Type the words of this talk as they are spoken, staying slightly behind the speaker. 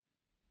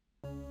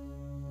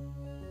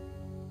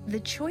The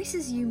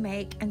choices you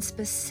make, and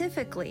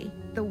specifically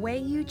the way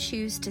you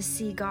choose to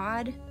see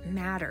God,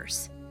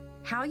 matters.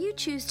 How you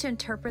choose to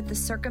interpret the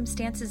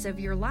circumstances of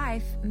your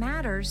life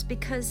matters,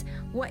 because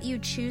what you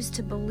choose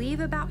to believe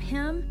about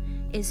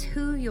Him is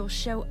who you'll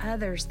show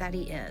others that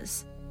He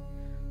is.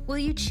 Will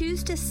you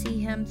choose to see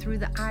Him through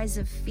the eyes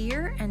of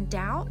fear and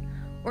doubt,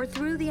 or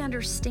through the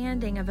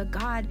understanding of a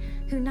God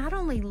who not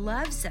only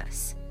loves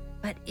us,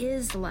 but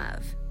is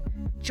love?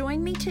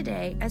 Join me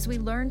today as we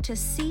learn to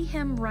see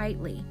Him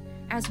rightly,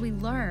 as we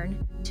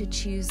learn to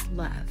choose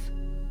love.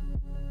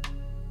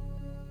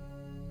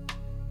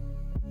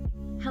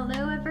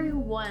 Hello,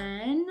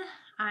 everyone.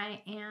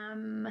 I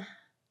am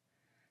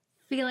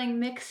feeling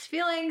mixed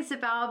feelings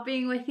about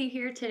being with you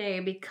here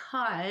today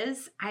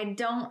because I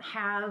don't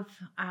have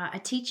a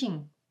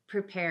teaching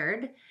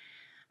prepared.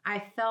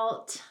 I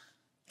felt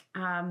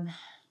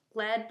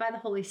led by the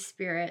Holy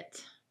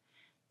Spirit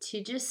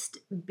to just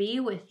be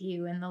with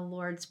you in the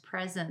Lord's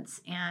presence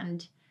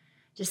and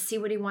just see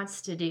what He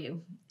wants to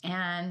do.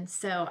 And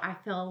so I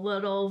feel a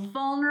little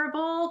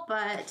vulnerable,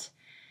 but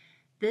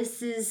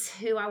this is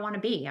who I want to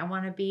be. I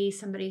want to be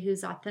somebody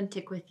who's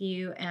authentic with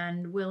you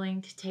and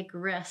willing to take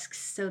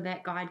risks so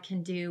that God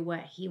can do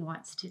what He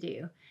wants to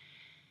do.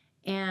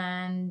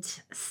 And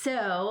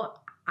so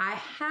I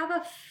have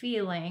a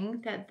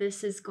feeling that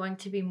this is going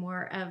to be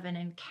more of an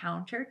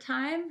encounter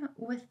time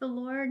with the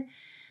Lord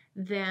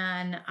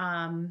than,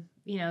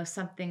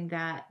 something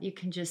that you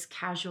can just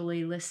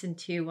casually listen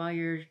to while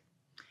you're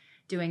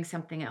doing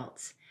something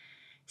else.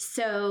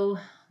 So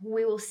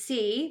we will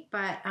see,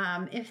 but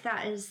if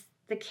that is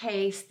the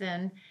case,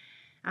 then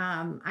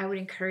I would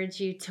encourage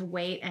you to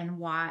wait and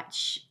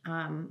watch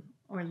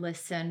or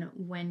listen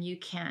when you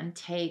can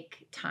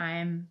take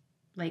time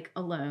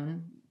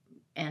alone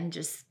and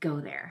just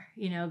go there,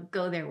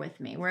 go there with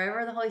me,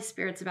 wherever the Holy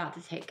Spirit's about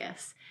to take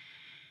us.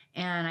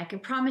 And I can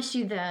promise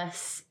you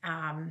this,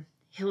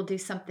 He'll do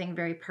something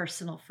very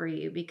personal for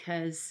you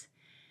because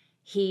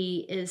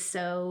He is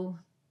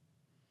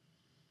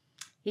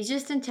He's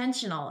just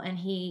intentional, and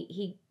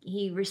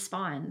he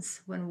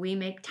responds. When we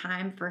make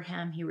time for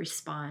Him, He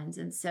responds.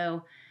 And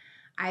so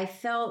I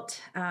felt,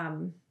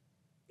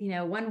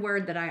 one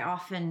word that I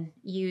often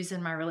use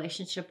in my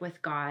relationship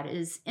with God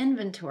is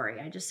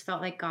inventory. I just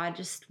felt like God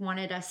just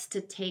wanted us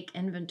to take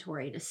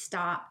inventory, to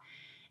stop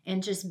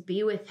and just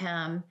be with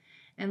Him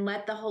and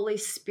let the Holy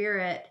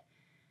Spirit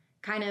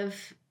kind of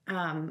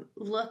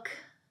look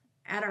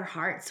at our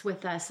hearts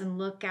with us and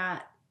look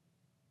at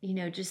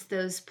just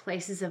those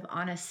places of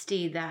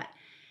honesty that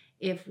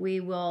if we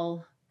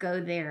will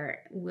go there,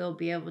 we'll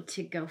be able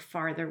to go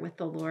farther with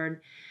the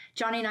Lord.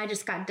 Johnny and I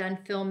just got done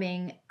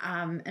filming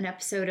an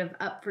episode of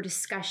Up for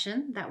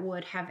Discussion that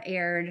would have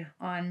aired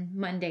on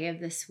Monday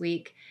of this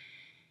week.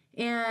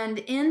 And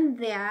in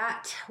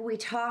that, we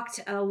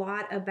talked a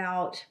lot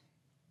about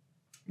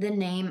the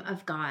name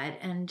of God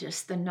and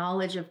just the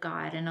knowledge of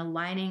God and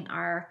aligning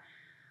our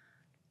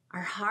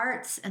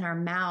hearts and our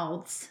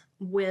mouths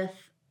with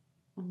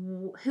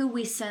who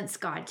we sense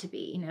God to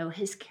be,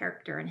 His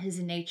character and His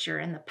nature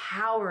and the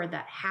power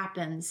that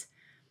happens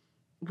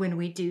when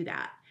we do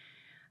that.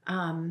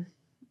 And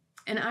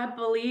I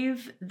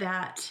believe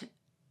that,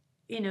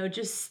 we're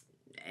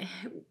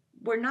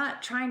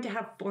not trying to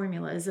have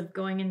formulas of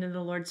going into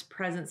the Lord's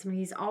presence. I mean,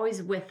 He's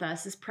always with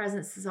us. His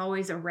presence is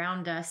always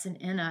around us and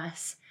in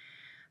us.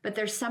 But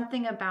there's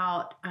something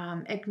about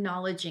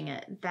acknowledging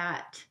it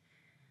that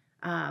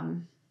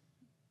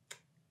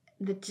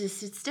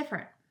it's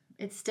different.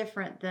 It's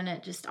different than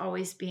it just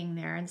always being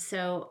there. And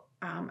so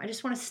I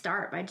just want to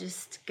start by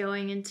just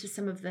going into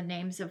some of the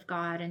names of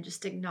God and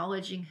just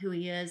acknowledging who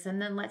He is.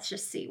 And then let's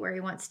just see where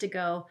He wants to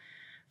go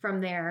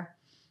from there.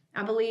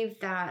 I believe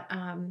that,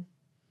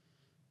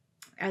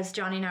 as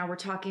Johnny and I were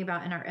talking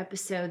about in our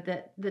episode,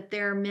 that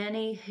there are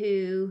many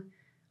who,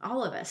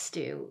 all of us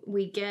do,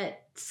 we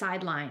get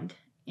sidelined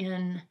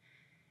in,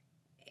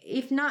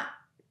 if not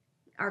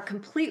our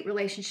complete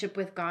relationship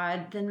with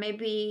God, then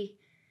maybe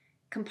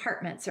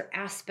compartments or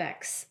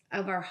aspects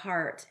of our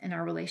heart and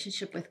our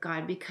relationship with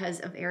God because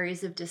of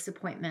areas of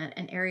disappointment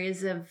and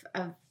areas of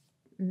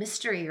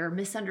mystery or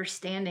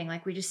misunderstanding.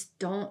 Like we just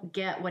don't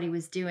get what He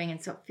was doing. And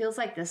so it feels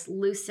like this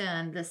loose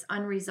end, this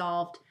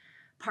unresolved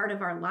part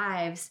of our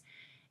lives.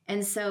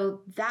 And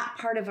so that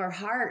part of our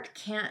heart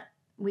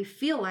we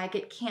feel like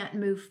it can't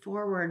move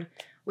forward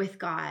with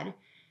God,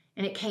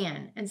 and it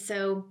can. And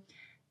so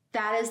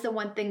that is the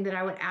one thing that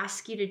I would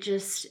ask you to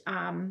just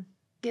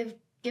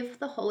give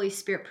the Holy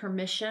Spirit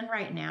permission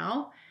right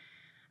now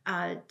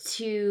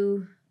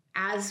to,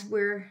 as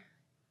we're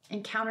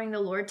encountering the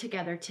Lord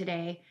together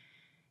today,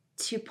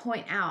 to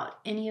point out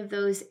any of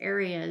those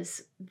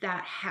areas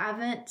that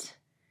haven't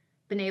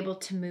been able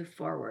to move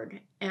forward,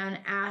 and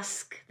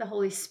ask the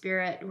Holy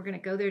Spirit, we're going to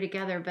go there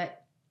together,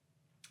 but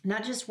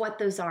not just what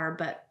those are,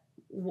 but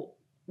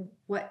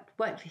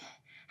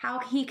how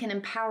He can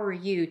empower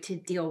you to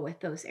deal with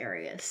those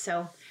areas.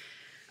 So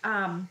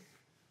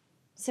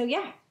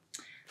yeah.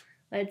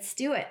 Let's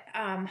do it.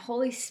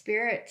 Holy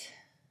Spirit,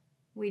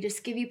 We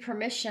just give you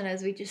permission,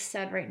 as we just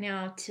said right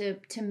now, to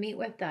meet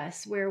with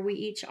us where we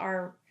each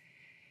are,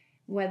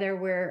 whether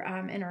we're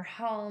in our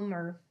home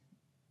or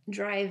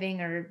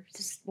driving or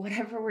just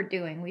whatever we're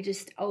doing. We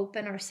just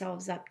open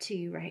ourselves up to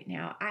you right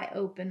now. I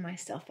open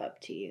myself up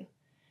to you.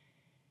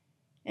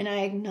 And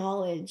I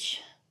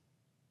acknowledge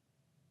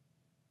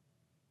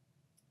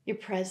your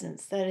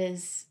presence that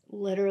is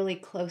literally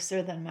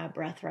closer than my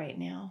breath right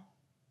now.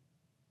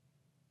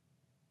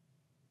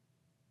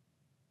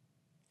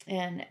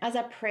 And as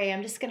I pray,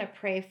 I'm just going to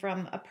pray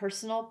from a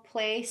personal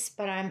place,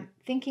 but I'm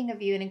thinking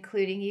of you and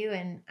including you.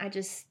 And I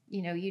just,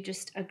 you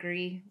just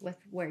agree with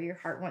where your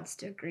heart wants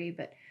to agree.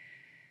 But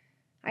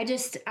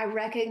I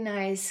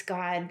recognize,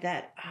 God,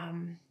 that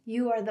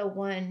you are the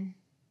one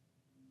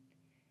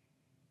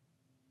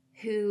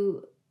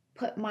who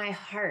put my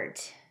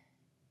heart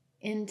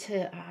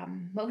into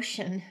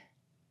motion.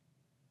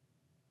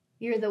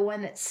 You're the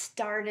one that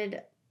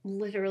started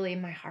literally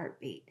my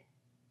heartbeat.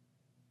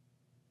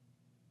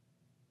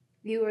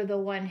 You are the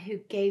one who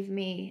gave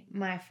me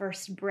my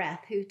first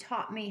breath, who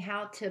taught me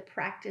how to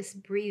practice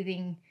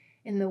breathing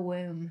in the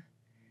womb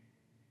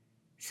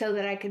so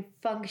that I could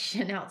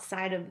function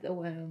outside of the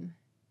womb.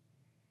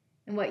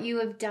 And what you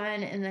have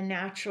done in the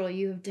natural,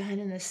 you have done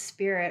in the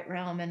spirit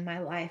realm in my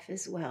life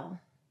as well.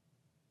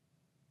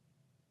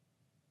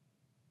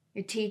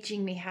 You're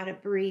teaching me how to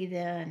breathe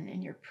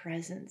in your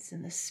presence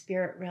in the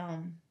spirit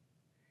realm.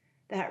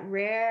 That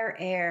rare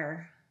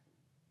air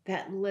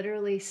that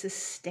literally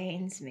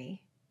sustains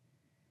me.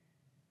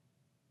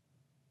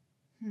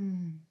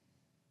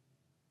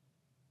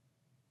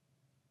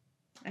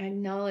 I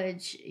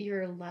acknowledge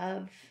your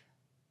love,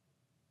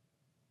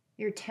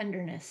 your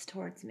tenderness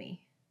towards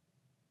me.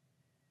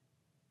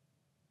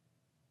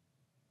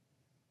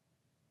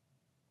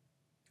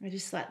 I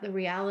just let the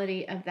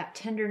reality of that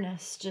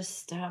tenderness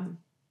just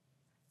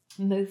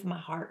move my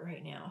heart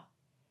right now.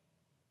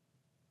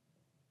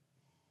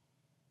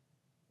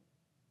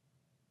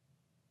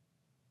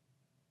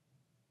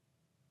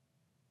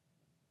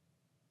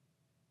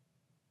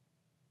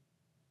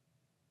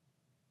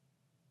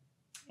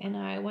 And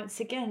I,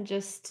 once again,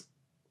 just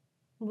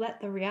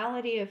let the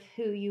reality of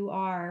who you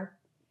are,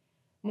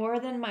 more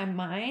than my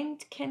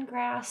mind can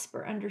grasp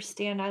or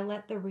understand, I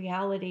let the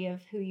reality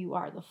of who you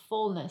are, the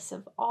fullness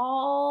of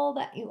all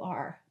that you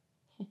are.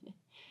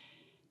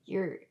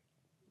 You're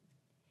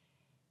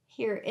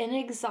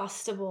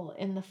inexhaustible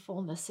in the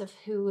fullness of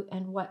who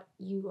and what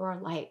you are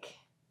like.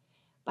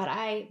 But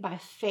by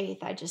faith,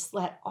 I just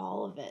let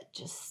all of it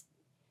just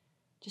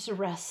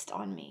rest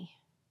on me.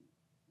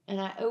 And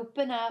I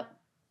open up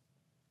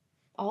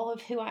all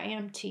of who I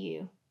am to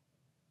you.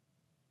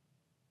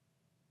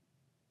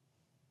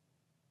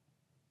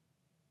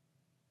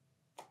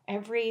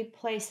 Every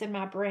place in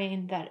my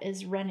brain that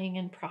is running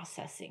and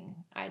processing,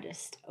 I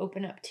just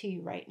open up to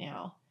you right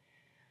now.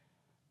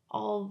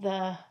 All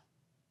the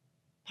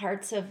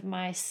parts of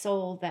my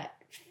soul that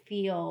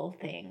feel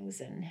things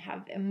and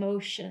have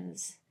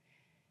emotions,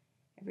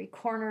 every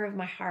corner of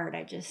my heart,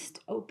 I just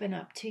open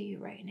up to you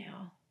right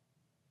now.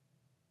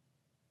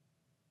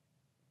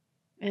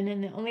 And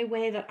in the only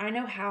way that I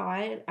know how,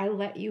 I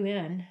let you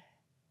in.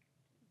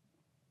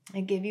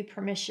 I give you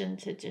permission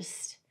to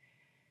just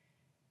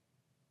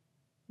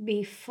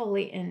be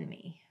fully in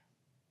me.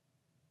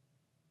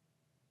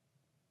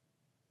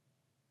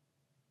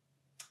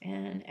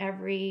 And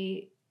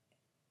every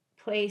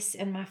place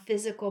in my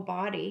physical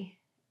body,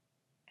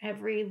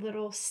 every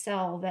little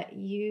cell that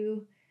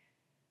you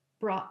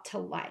brought to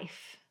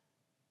life,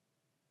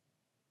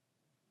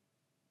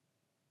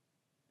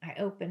 I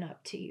open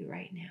up to you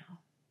right now.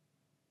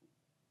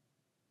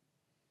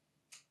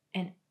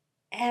 And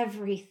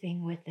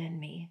everything within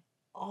me,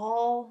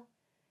 all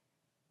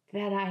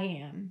that I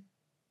am,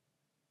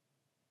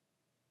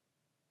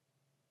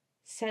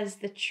 says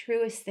the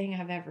truest thing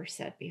I've ever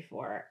said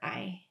before.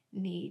 I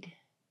need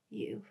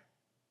you.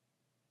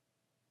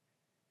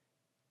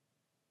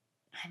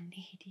 I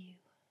need you.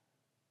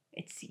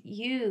 It's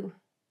you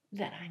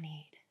that I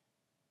need.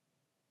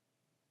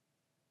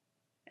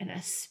 And I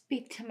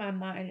speak to my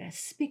mind, I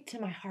speak to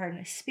my heart, and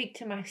I speak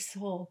to my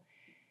soul.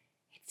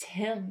 It's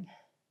Him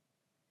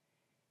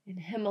and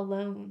Him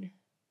alone.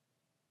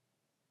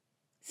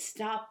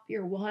 Stop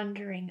your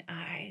wandering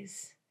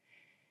eyes.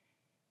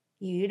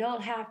 You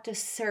don't have to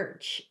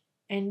search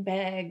and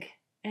beg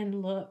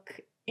and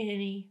look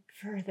any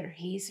further.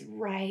 He's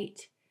right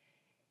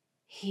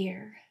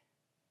here.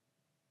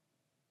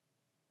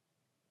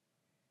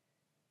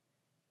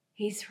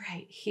 He's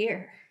right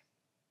here.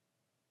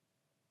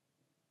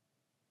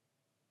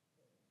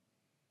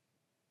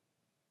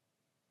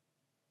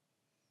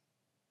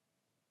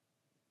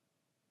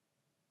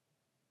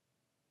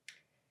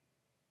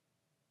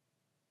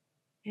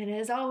 And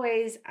as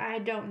always, I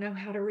don't know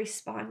how to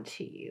respond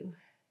to you.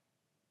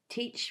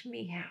 Teach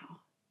me how.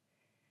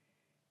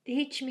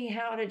 Teach me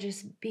how to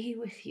just be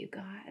with you,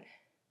 God.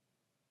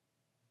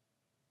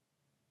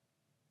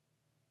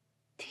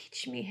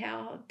 Teach me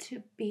how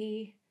to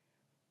be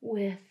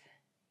with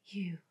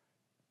you.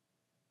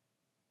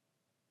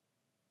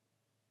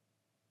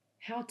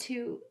 How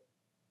to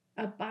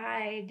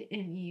abide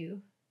in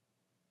you,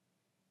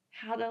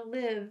 how to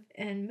live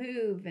and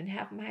move and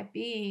have my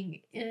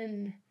being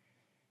in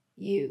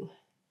you.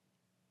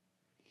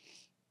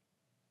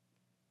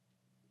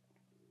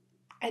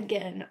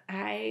 Again,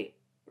 I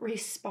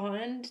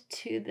respond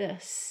to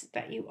this,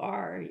 that you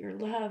are your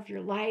love,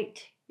 your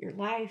light, your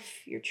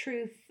life, your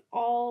truth,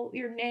 all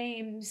your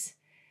names,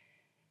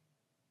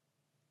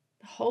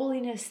 the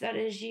holiness that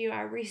is you.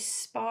 I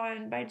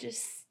respond by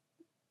just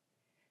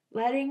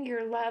letting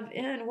your love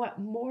in. What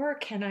more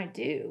can I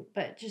do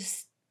but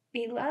just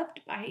be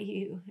loved by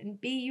you and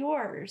be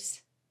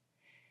yours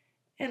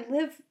and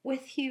live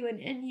with you and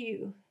in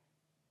you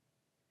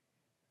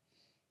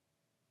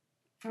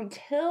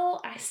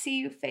until I see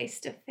you face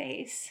to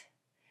face.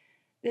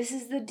 This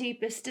is the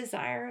deepest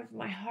desire of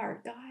my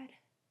heart, God.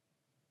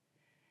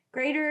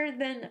 Greater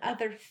than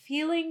other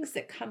feelings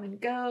that come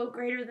and go,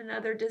 greater than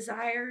other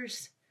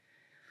desires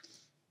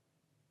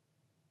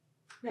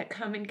that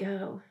come and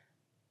go.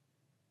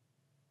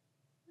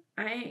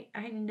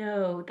 I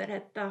know that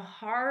at the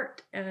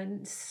heart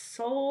and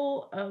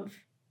soul of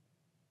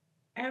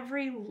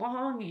every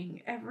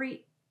longing,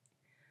 every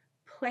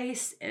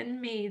place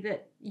in me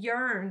that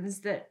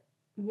yearns, that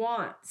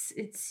wants,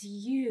 it's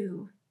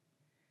you.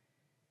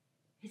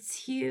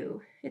 It's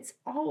you. It's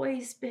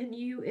always been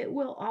you. It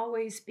will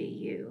always be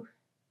you.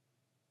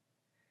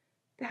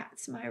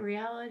 That's my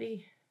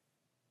reality.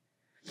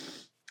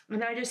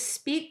 And I just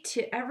speak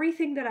to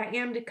everything that I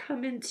am to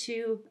come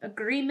into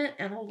agreement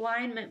and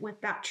alignment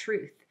with that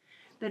truth,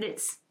 that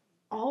it's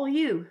all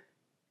you.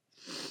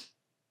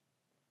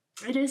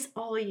 It is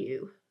all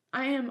you.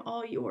 I am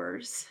all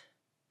yours.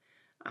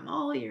 I'm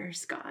all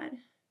yours, God.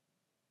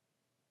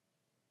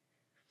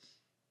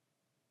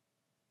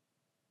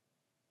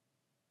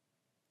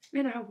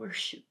 And I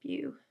worship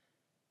you.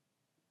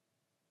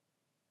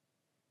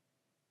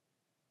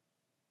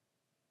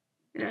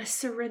 And I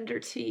surrender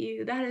to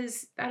you. That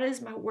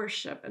is my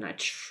worship. And I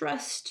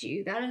trust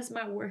you. That is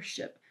my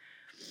worship.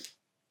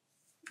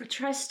 I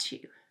trust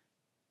you.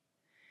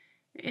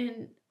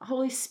 And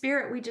Holy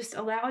Spirit, we just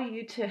allow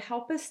you to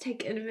help us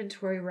take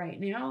inventory right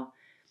now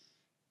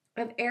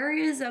of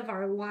areas of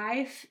our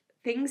life,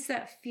 things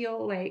that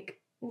feel like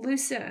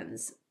loose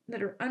ends,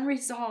 that are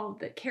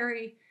unresolved, that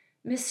carry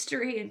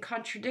mystery and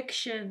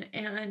contradiction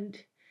and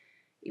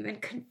even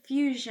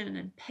confusion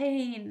and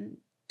pain,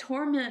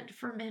 torment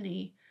for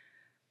many.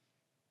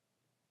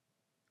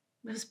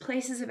 Those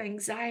places of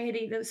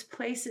anxiety, those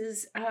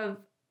places of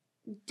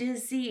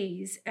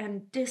disease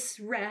and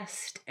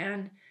disrest,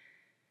 and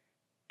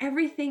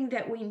everything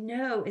that we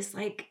know is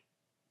like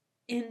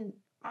in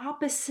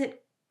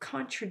opposite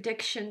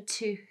contradiction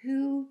to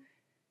who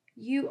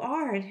you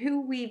are and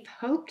who we've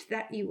hoped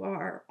that you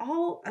are.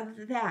 All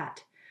of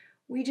that,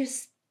 we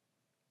just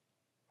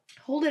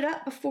hold it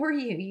up before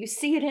you. You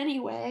see it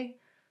anyway.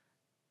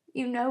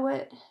 You know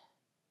it.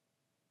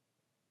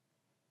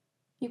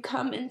 You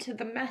come into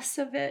the mess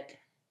of it.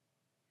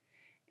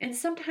 And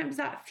sometimes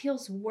that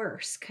feels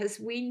worse because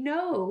we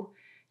know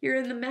you're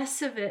in the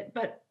mess of it,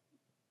 but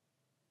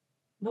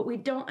we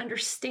don't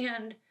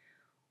understand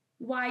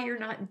why you're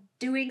not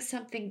doing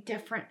something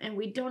different, and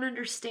we don't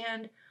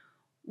understand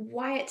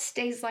why it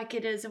stays like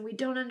it is, and we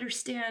don't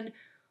understand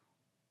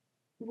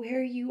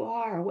where you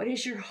are. What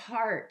is your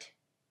heart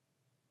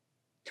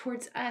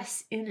towards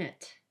us in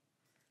it?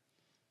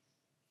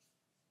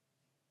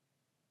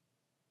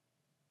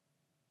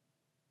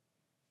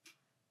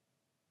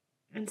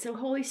 And so,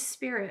 Holy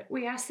Spirit,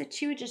 we ask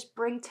that you would just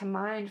bring to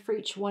mind for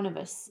each one of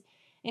us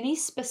any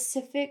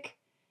specific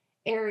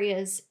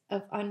areas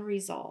of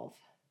unresolve,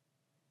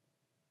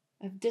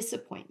 of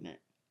disappointment,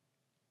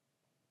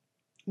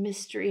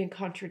 mystery, and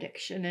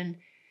contradiction, and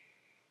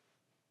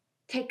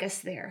take us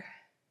there.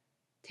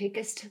 Take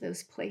us to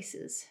those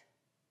places.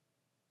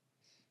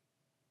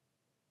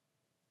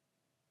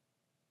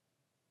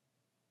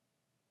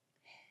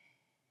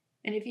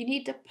 And if you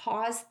need to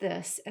pause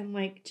this and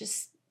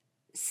just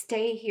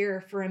stay here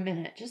for a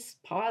minute,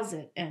 just pause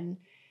it and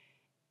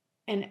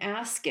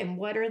ask him,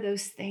 what are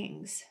those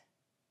things?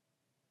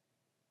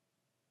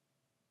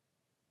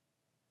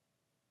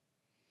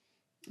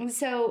 And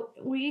so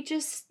we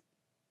just,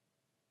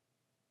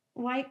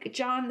 like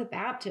John the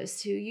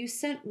Baptist, who you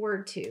sent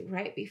word to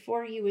right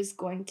before he was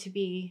going to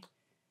be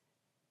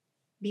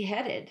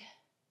beheaded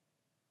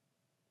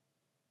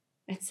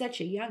at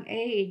such a young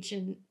age,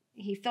 and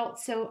he felt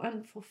so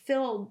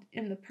unfulfilled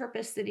in the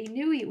purpose that he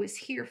knew he was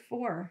here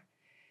for.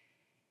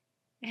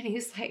 And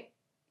he's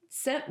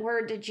sent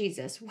word to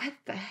Jesus, what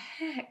the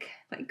heck?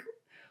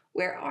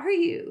 Where are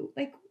you?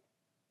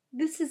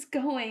 This is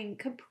going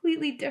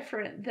completely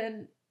different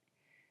than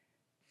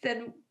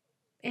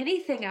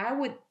anything I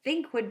would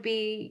think would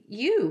be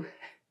you.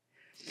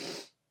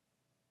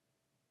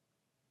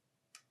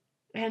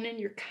 And in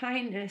your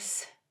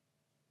kindness,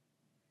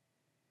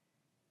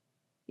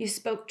 you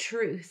spoke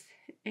truth,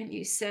 and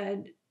you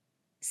said,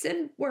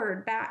 send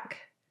word back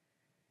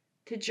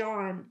to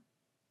John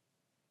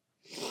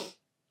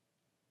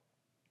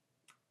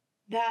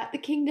that the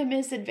kingdom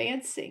is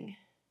advancing.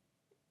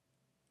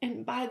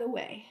 And by the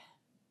way,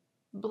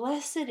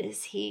 Blessed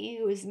is he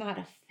who is not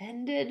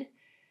offended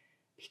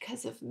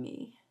because of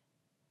me.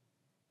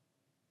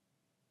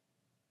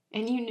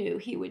 And you knew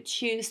he would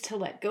choose to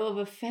let go of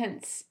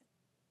offense,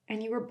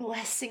 and you were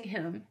blessing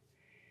him.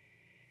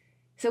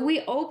 So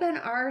we open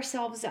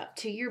ourselves up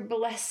to your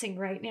blessing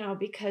right now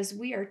because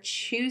we are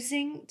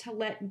choosing to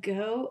let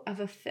go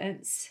of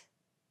offense.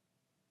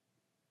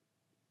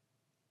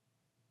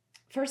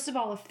 First of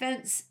all,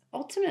 offense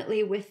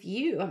ultimately with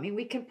you. I mean,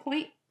 we can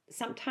point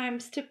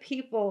sometimes to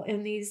people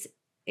in these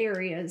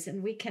areas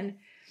and we can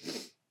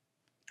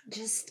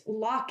just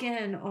lock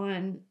in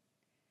on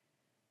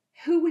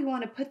who we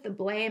want to put the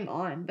blame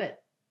on.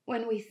 But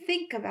when we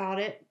think about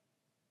it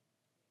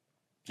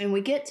and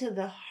we get to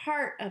the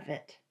heart of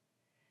it,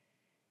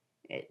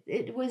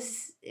 it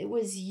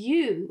was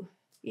you.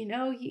 You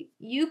know,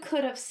 you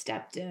could have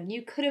stepped in.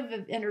 You could have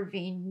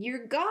intervened.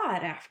 You're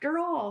God after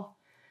all.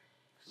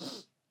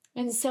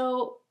 And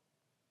so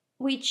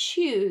we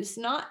choose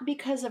not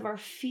because of our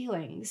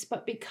feelings,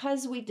 but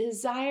because we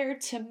desire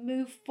to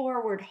move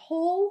forward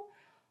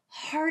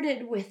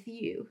wholehearted with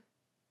you.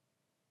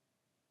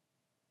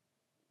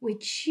 We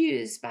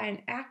choose by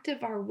an act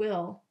of our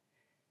will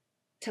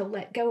to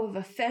let go of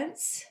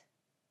offense.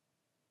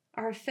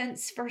 Our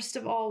offense, first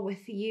of all,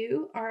 with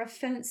you, our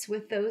offense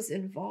with those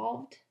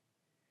involved.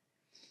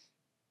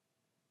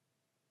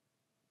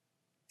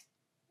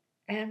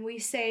 And we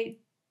say,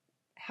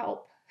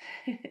 help.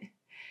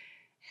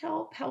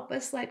 Help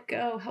us let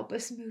go. Help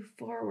us move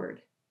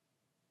forward.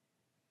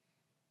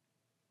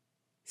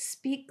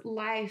 Speak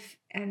life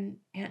and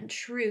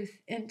truth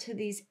into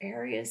these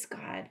areas,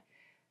 God,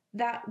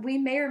 that we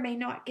may or may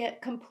not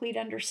get complete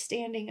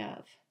understanding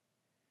of.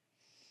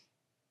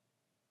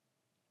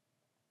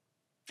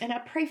 And I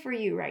pray for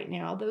you right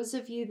now, those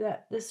of you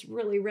that this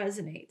really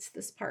resonates,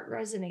 this part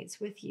resonates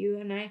with you.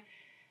 And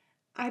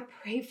I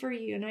pray for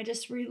you and I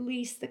just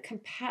release the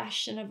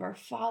compassion of our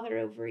Father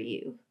over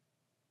you.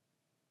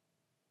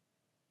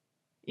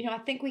 You know, I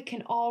think we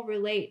can all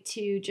relate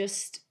to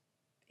just,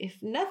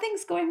 if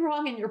nothing's going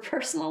wrong in your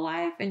personal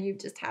life and you've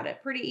just had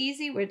it pretty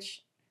easy,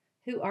 which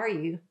who are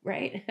you,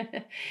 right?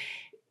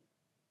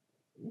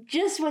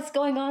 Just what's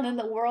going on in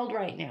the world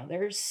right now.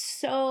 There's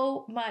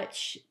so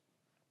much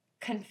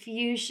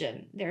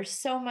confusion. There's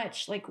so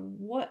much like,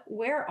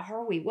 where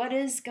are we? What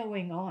is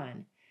going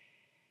on?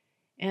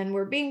 And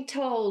we're being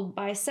told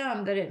by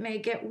some that it may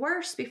get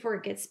worse before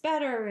it gets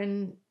better,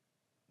 and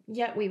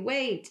yet we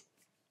wait.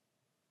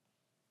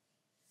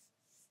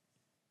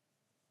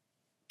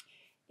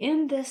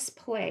 In this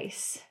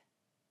place,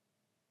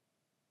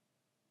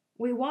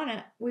 we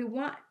want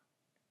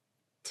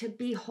to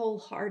be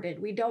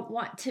wholehearted. We don't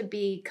want to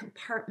be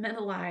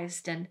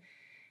compartmentalized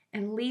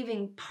and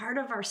leaving part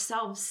of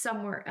ourselves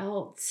somewhere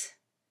else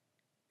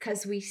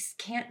because we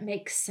can't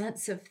make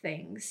sense of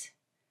things.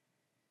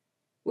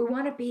 We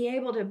want to be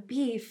able to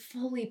be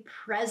fully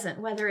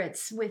present, whether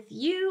it's with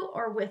you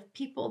or with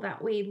people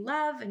that we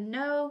love and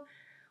know,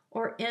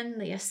 or in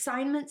the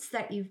assignments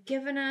that you've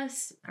given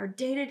us, our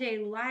day-to-day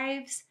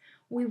lives.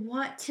 We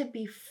want to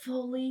be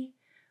fully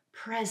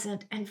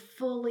present and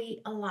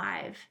fully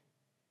alive,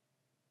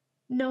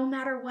 no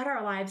matter what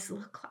our lives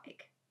look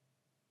like.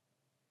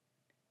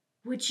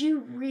 Would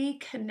you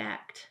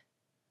reconnect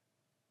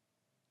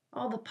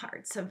all the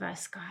parts of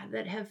us, God,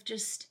 that have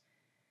just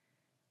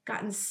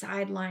gotten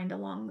sidelined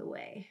along the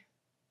way?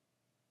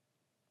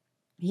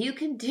 You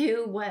can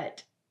do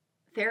what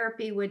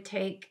therapy would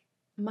take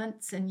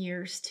months and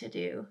years to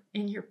do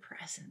in your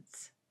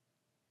presence.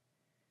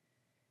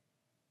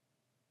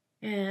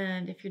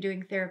 And if you're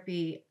doing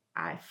therapy,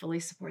 I fully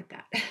support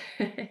that.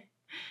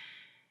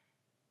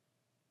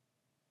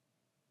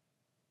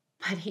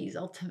 But he's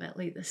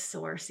ultimately the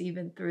source,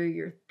 even through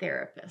your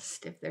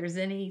therapist. If there's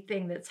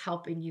anything that's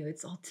helping you,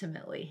 it's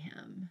ultimately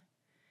him.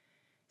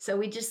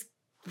 So you're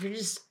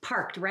just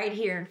parked right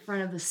here in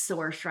front of the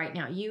source right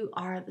now. You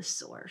are the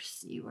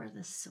source. You are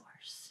the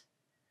source.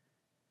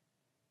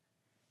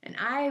 And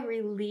I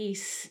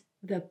release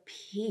the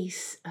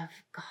peace of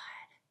God.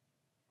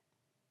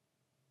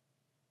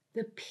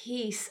 The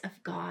peace of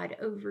God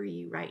over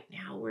you right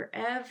now,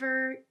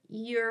 wherever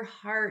your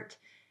heart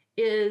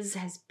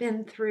has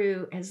been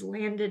through, has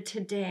landed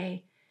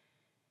today.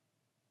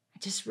 I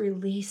just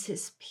release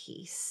his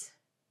peace,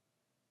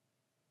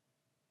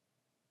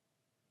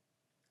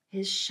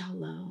 his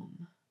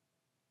shalom.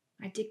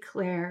 I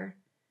declare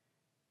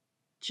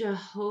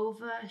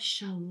Jehovah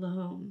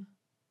Shalom.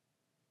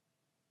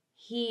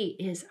 He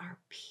is our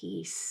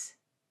peace.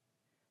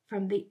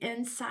 From the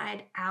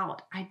inside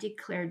out, I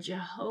declare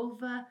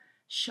Jehovah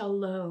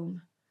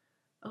Shalom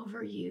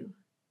over you.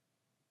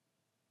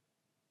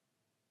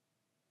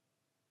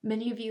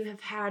 Many of you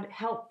have had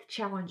health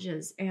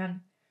challenges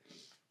and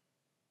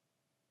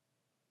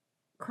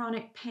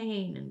chronic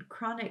pain and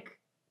chronic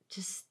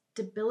just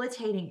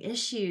debilitating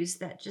issues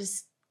that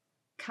just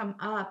come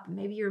up.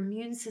 Maybe your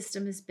immune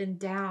system has been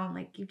down,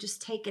 like you've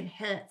just taken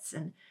hits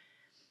and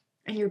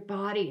your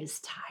body is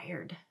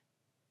tired.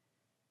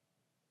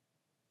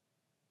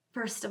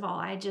 First of all,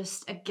 I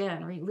just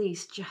again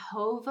release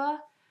Jehovah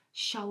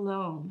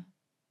Shalom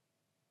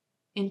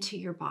into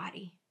your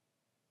body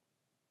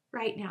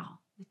right now,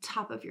 the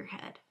top of your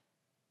head.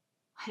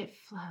 Let it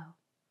flow.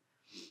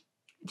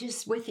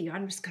 Just with you,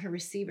 I'm just going to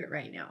receive it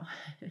right now.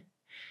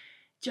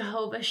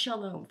 Jehovah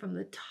Shalom, from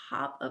the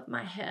top of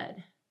my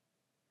head,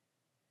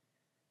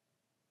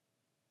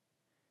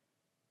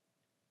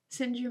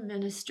 send your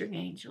ministering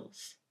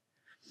angels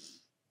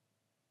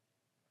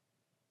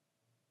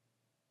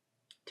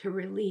to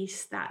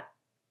release that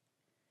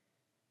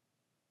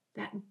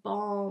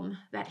balm,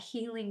 that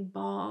healing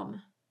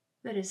balm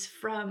that is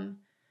from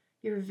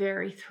your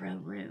very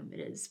throne room. It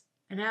is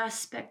an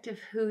aspect of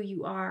who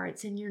you are.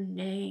 It's in your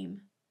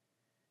name.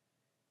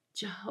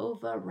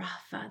 Jehovah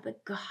Rapha, the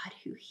God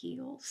who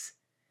heals.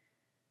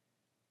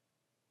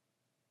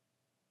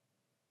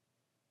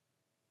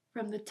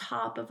 From the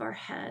top of our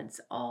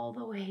heads all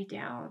the way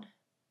down,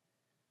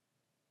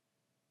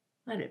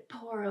 let it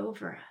pour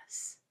over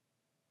us.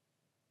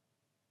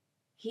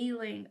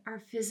 Healing our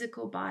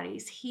physical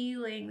bodies,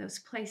 healing those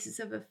places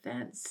of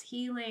offense,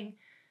 healing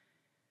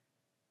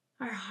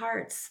our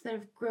hearts that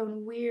have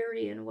grown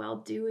weary in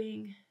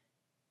well-doing,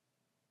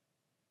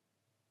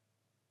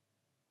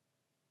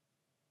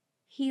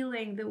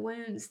 healing the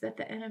wounds that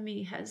the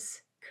enemy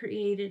has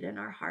created in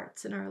our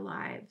hearts and our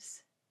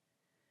lives.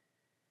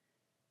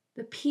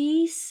 The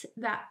peace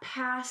that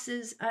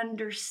passes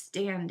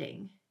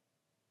understanding.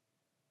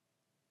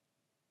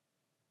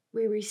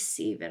 We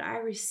receive it. I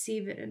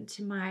receive it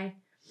into my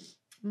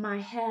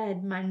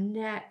head, my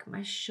neck,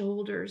 my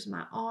shoulders,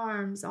 my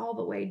arms, all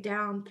the way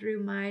down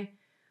through my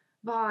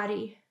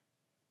body,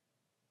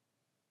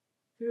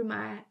 through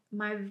my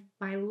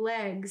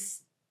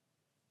legs,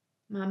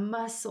 my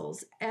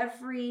muscles,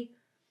 every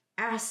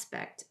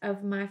aspect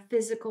of my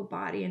physical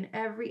body and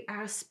every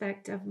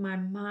aspect of my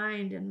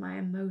mind and my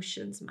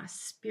emotions, my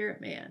spirit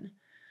man.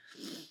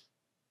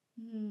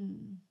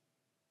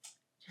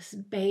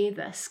 Just bathe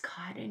us,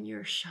 God, in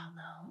your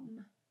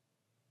shalom.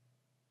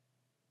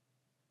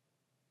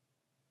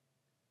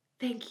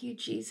 Thank you,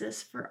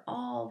 Jesus, for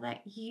all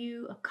that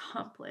you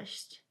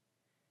accomplished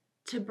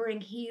to bring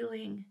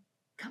healing,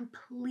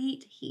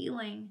 complete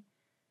healing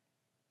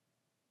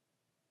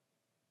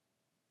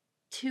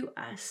to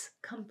us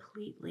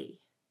completely.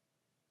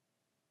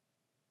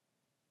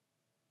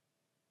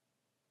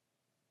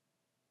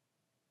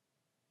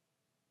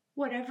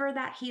 Whatever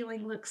that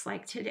healing looks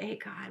like today,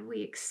 God,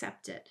 we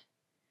accept it.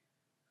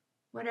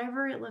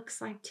 Whatever it looks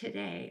like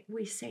today,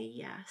 we say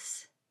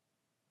yes.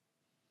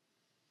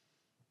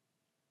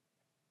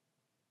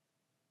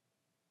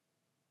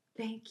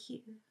 Thank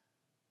you.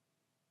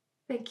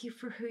 Thank you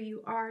for who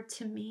you are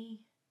to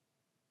me.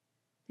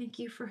 Thank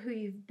you for who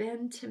you've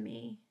been to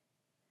me.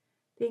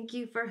 Thank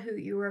you for who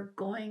you are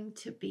going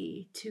to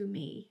be to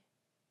me.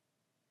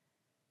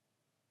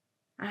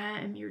 I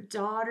am your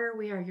daughter.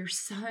 We are your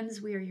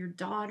sons. We are your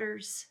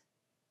daughters.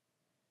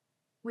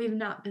 We've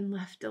not been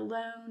left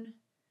alone.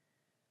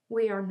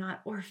 We are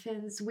not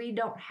orphans. We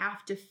don't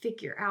have to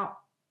figure out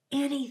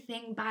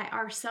anything by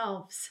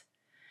ourselves.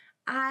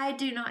 I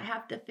do not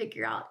have to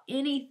figure out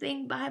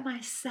anything by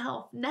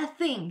myself.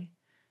 Nothing.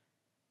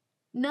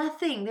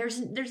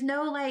 There's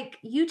no like,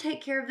 you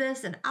take care of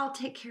this and I'll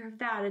take care of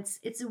that.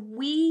 It's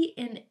we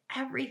in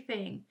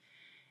everything.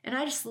 And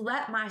I just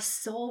let my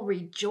soul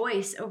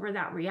rejoice over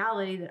that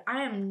reality that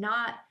I am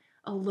not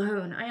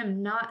alone. I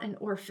am not an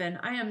orphan.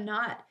 I am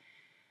not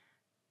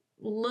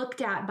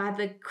looked at by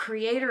the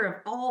creator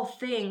of all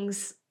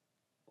things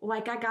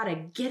like I got to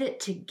get it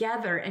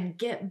together and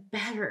get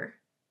better.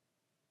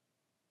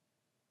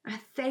 I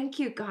thank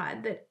you,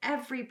 God, that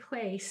every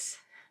place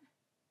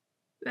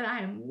that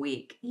I am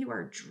weak, you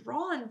are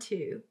drawn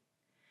to.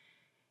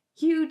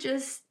 You're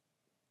just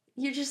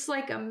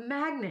like a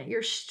magnet.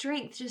 Your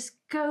strength just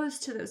goes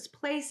to those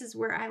places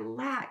where I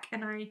lack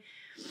and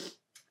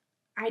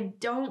I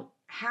don't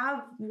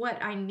have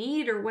what I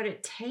need or what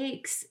it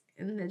takes.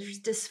 And there's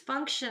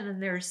dysfunction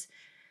and there's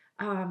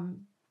all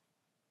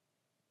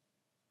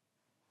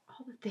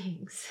the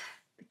things,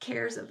 the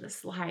cares of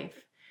this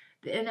life,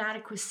 the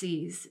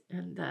inadequacies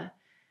and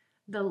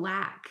the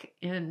lack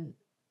in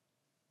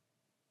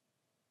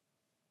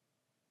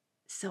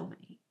so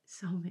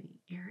many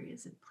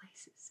areas and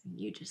places. And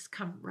you just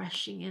come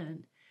rushing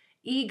in,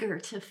 eager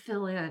to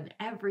fill in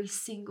every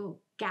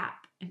single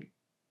gap and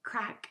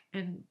crack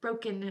and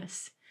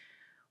brokenness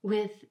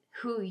with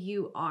who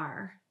you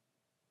are.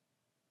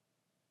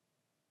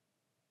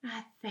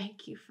 I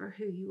thank you for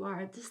who you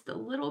are. Just the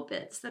little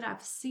bits that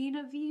I've seen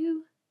of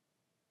you,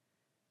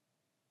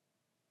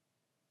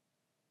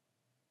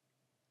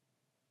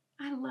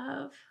 I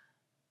love.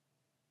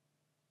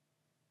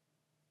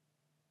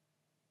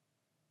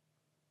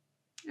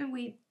 And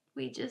we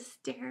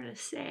just dare to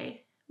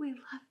say, we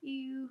love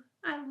you.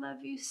 I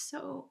love you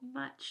so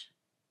much.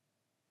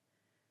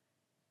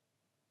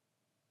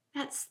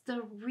 That's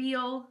the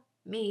real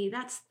me.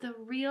 That's the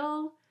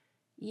real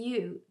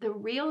you. The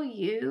real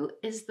you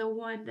is the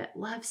one that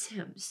loves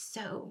him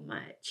so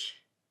much.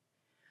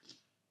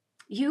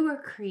 You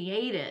were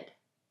created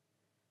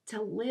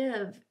to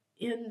live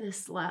in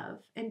this love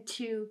and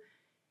to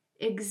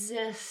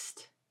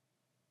exist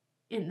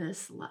in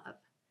this love.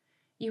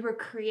 You were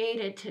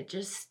created to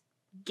just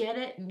get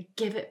it and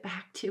give it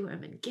back to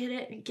him, and get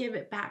it and give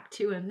it back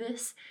to him.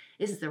 This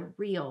is the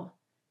real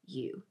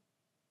you.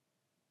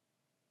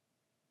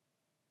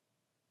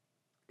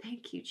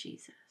 Thank you,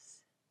 Jesus.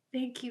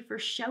 Thank you for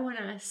showing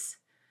us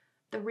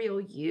the real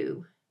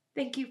you.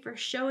 Thank you for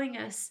showing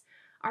us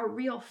our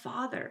real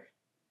Father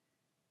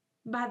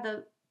by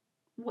the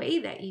way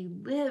that you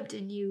lived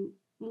and you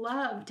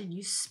loved and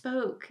you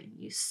spoke and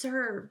you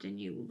served and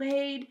you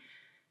laid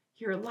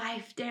your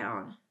life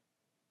down.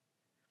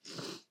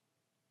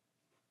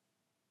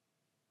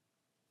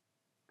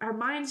 Our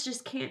minds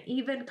just can't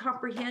even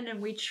comprehend,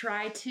 and we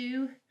try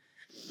to.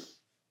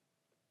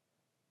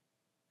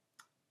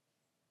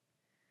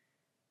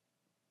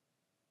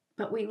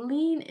 But we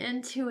lean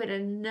into it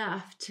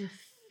enough to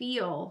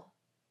feel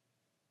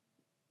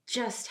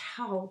just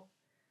how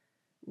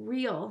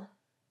real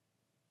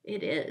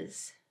it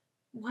is.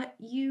 What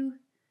you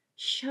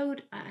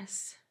showed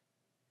us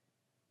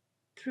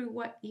through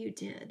what you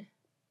did.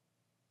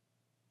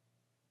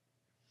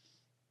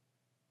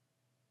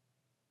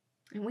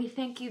 And we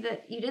thank you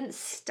that you didn't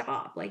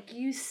stop, like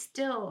you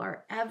still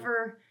are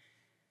ever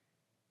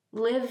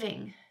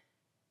living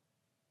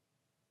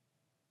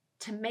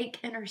to make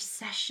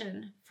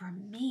intercession for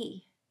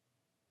me.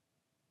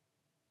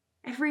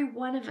 Every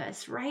one of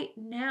us right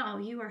now,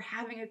 you are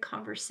having a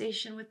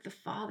conversation with the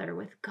Father,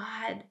 with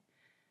God,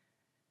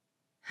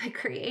 the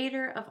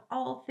creator of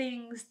all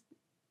things,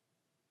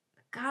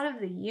 the God of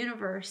the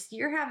universe.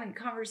 You're having a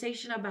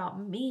conversation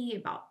about me,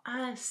 about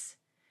us.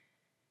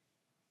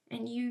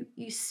 And you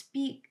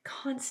speak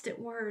constant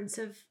words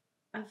of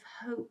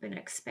hope and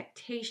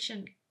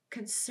expectation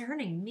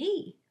concerning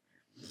me.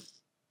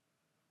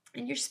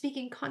 And you're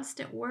speaking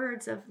constant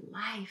words of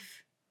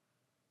life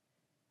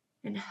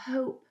and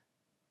hope,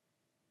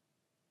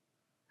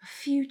 a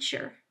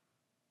future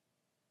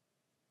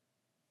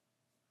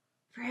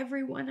for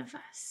every one of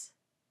us.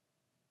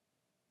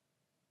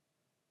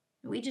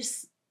 We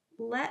just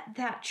let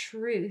that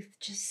truth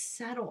just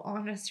settle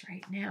on us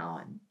right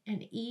now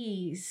and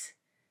ease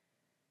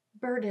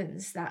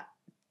burdens that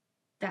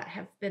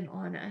have been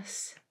on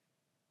us.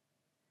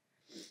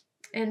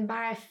 And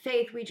by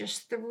faith, we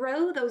just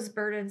throw those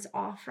burdens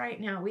off right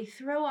now. We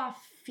throw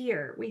off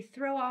fear. We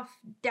throw off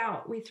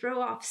doubt. We throw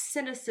off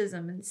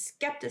cynicism and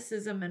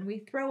skepticism, and we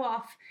throw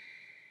off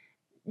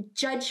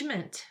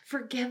judgment.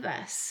 Forgive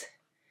us.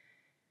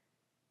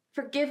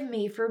 Forgive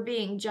me for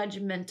being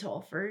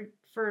judgmental,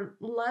 for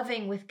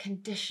loving with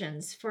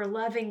conditions, for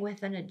loving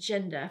with an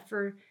agenda,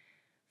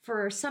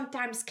 for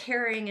sometimes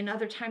caring and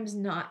other times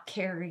not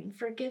caring.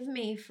 Forgive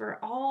me for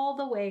all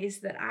the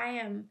ways that I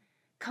am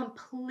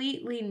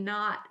completely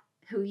not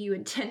who you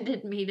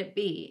intended me to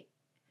be,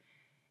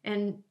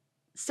 and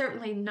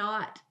certainly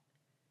not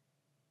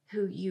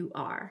who you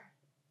are.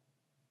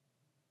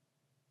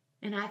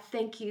 And I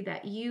thank you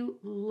that you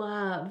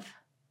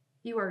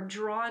are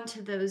drawn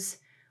to those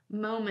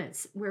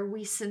moments where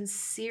we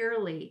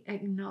sincerely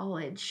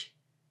acknowledge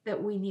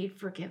that we need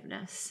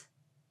forgiveness.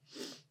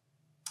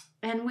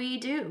 And we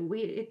do.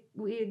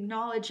 We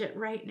acknowledge it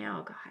right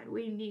now, God.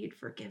 We need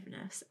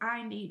forgiveness.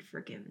 I need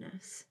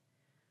forgiveness.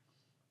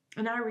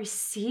 And I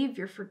receive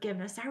your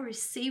forgiveness. I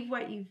receive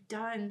what you've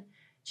done,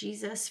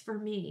 Jesus, for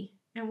me,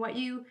 and what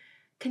you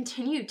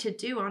continue to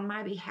do on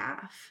my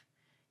behalf.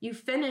 You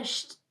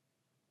finished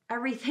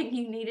everything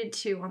you needed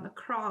to on the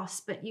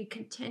cross, but you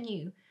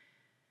continue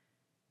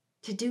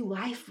to do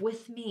life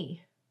with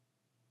me.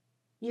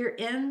 You're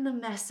in the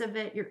mess of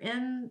it. You're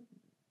in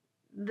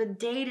the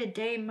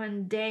day-to-day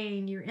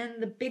mundane. You're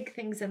in the big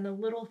things and the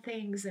little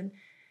things. And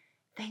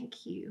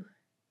thank you.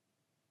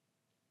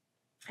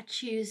 I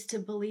choose to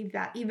believe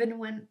that even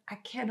when I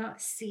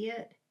cannot see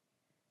it,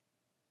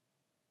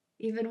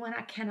 even when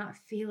I cannot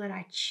feel it,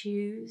 I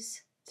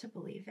choose to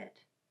believe it.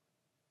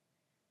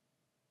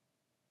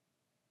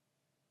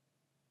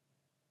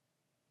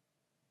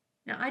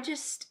 Now, I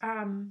just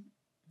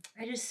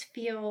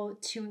feel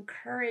to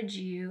encourage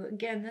you.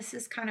 Again, this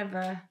is kind of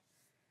a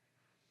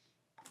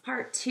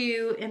part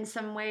two in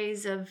some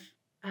ways of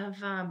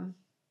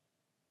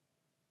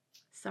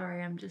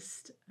sorry, I'm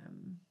just,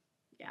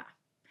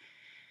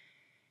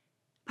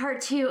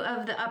 part two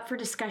of the Up for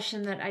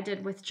Discussion that I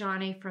did with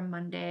Johnny from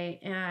Monday.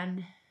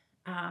 And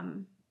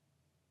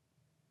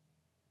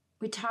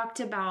we talked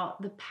about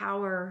the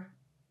power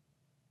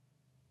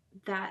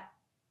that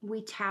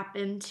we tap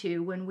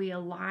into when we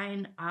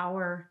align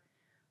our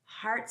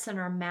hearts and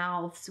our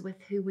mouths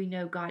with who we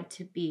know God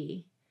to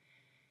be.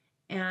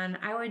 And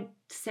I would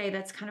say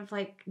that's kind of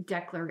like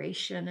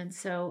declaration. And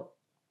so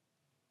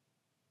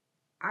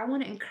I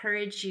want to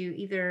encourage you,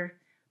 either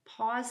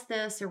pause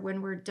this or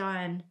when we're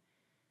done,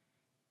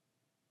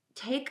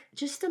 take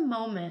just a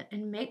moment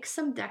and make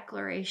some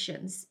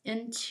declarations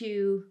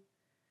into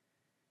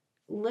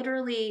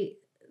literally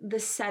the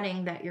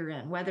setting that you're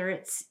in, whether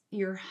it's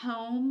your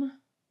home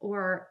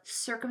or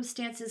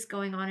circumstances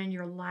going on in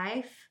your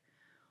life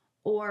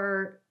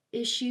or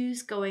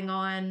issues going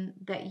on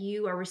that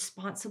you are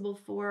responsible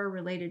for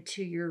related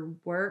to your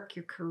work,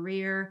 your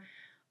career,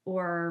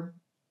 or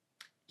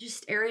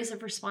just areas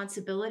of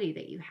responsibility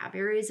that you have,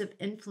 areas of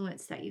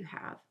influence that you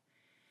have.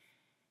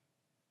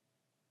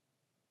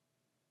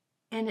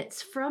 And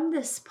it's from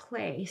this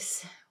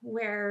place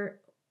where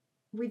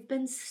we've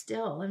been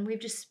still and we've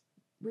just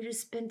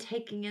been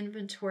taking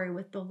inventory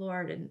with the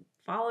Lord and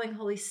following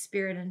Holy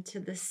Spirit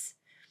into this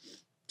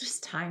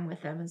just time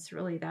with him. It's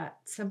really that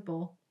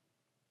simple.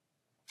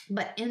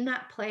 But in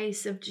that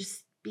place of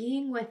just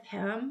being with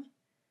him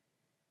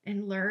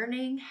and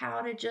learning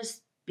how to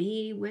just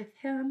be with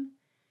him,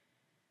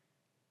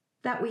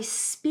 that we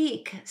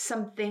speak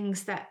some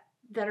things that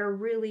are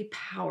really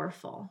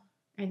powerful.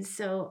 And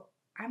so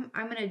I'm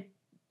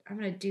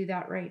gonna do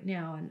that right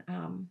now.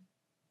 And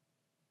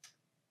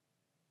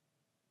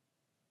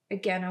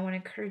again, I want to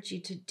encourage you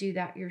to do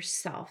that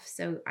yourself.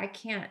 So I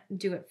can't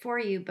do it for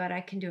you, but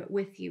I can do it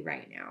with you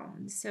right now.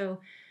 And so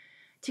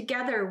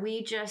together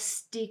we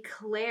just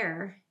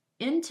declare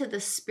into the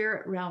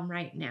spirit realm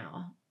right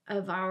now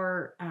of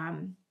our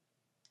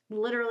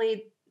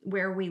literally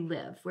where we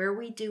live, where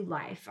we do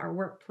life, our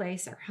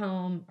workplace, our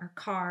home, our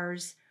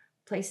cars,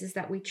 places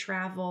that we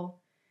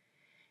travel.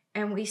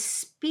 And we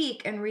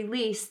speak and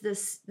release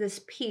this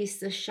peace,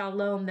 this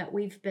shalom that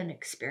we've been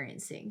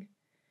experiencing.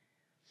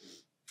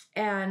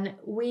 And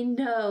we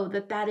know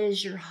that that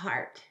is your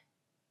heart.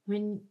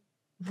 When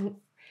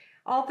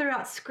all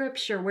throughout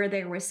scripture, where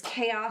there was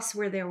chaos,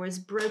 where there was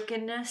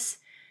brokenness,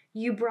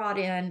 you brought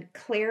in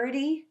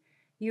clarity,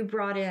 you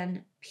brought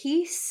in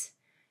peace,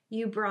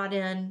 you brought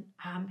in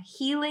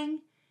healing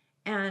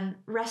and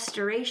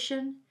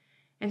restoration.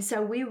 And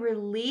so we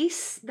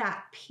release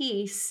that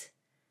peace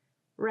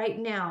right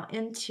now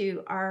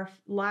into our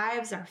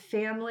lives, our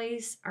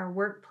families, our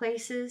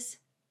workplaces,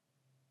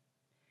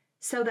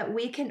 so that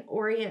we can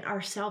orient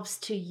ourselves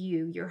to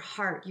you, your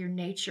heart, your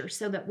nature,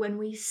 so that when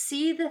we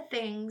see the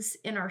things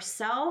in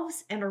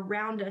ourselves and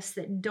around us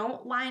that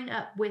don't line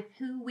up with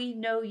who we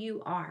know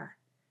you are,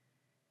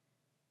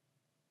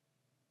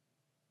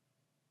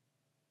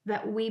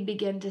 that we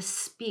begin to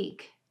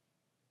speak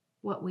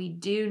what we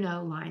do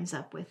know lines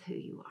up with who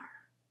you are.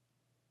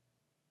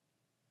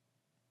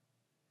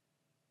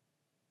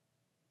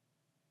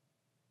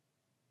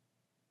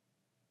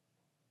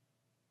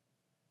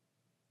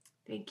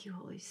 Thank you,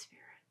 Holy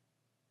Spirit.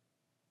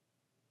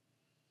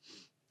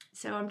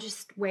 So I'm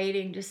just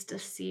waiting just to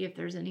see if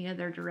there's any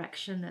other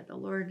direction that the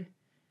Lord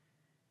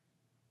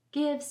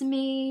gives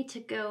me to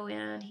go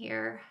in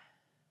here.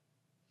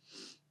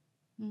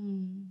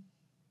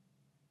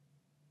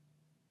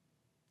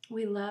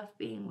 We love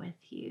being with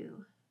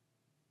you.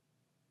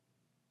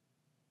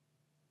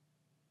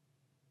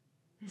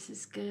 This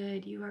is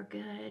good. You are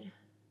good.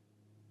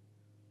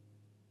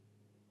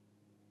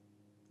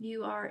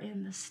 You are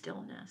in the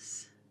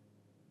stillness.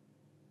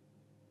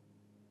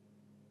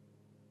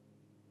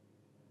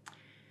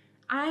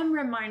 I'm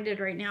reminded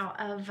right now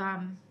of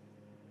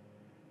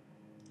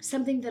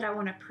something that I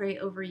want to pray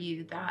over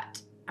you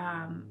that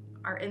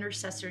our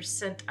intercessors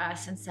sent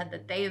us and said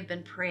that they have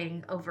been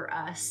praying over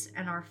us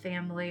and our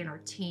family and our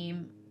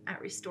team at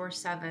Restore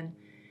 7.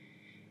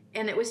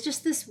 And it was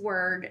just this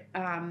word.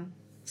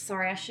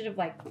 Sorry, I should have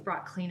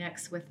brought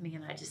Kleenex with me,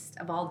 and I just,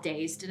 of all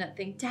days, didn't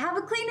think to have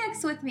a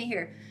Kleenex with me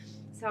here.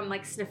 So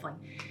I'm sniffling.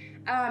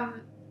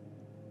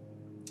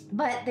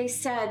 But they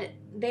said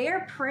they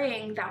are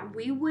praying that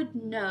we would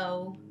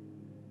know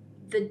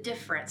the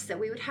difference, that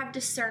we would have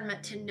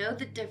discernment to know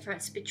the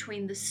difference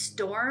between the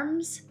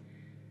storms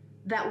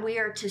that we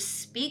are to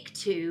speak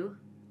to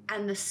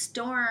and the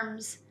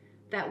storms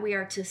that we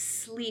are to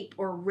sleep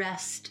or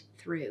rest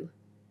through.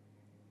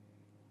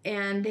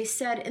 And they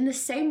said in the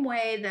same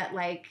way that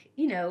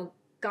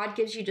God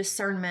gives you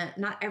discernment,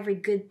 not every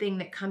good thing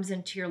that comes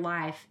into your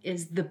life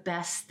is the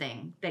best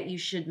thing that you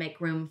should make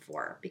room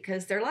for,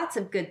 because there are lots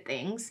of good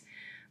things,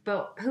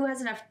 but who has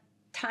enough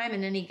time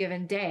in any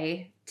given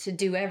day to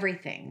do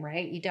everything,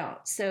 right? You don't.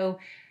 So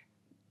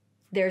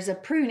there's a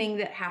pruning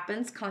that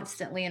happens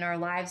constantly in our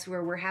lives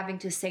where we're having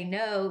to say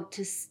no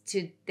to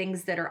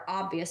things that are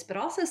obvious, but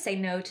also say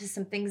no to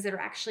some things that are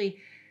actually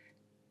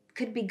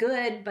could be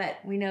good, but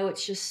we know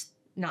it's just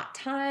not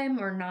time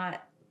or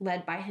not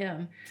led by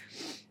him.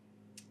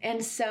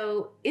 And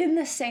so in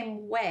the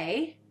same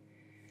way,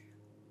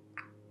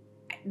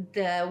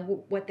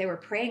 what they were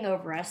praying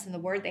over us and the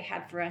word they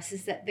had for us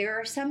is that there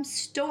are some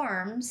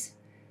storms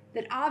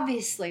that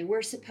obviously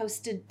we're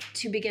supposed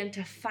to begin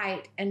to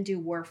fight and do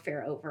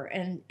warfare over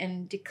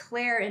and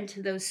declare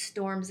into those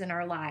storms in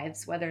our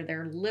lives, whether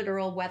they're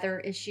literal weather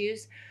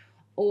issues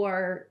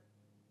or,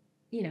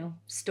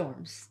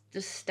 storms,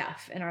 just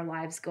stuff in our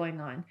lives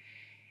going on.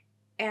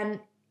 And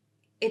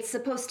it's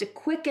supposed to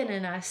quicken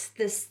in us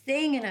this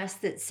thing in us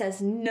that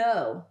says,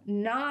 no,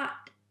 not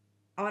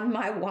on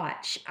my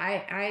watch.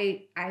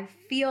 I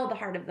feel the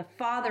heart of the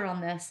Father on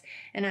this,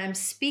 and I'm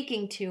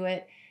speaking to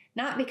it,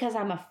 not because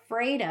I'm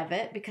afraid of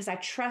it, because I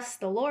trust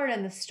the Lord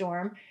in the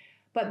storm,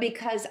 but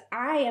because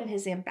I am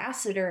his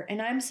ambassador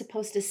and I'm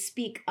supposed to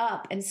speak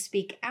up and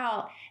speak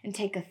out and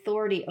take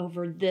authority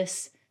over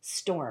this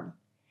storm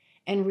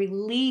and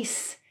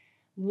release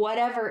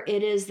whatever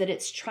it is that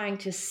it's trying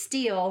to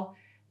steal,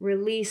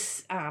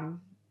 release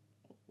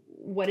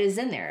what is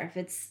in there. If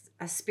it's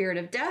a spirit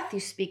of death, you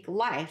speak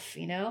life,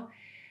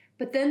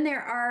 But then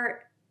there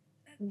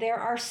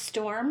are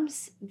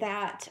storms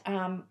that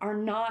are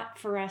not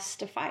for us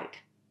to fight.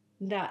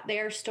 That they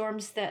are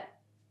storms that,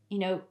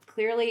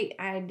 clearly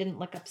I didn't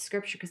look up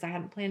scripture because I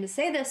hadn't planned to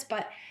say this,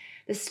 but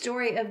the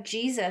story of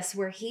Jesus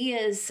where he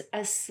is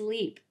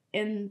asleep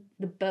in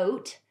the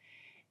boat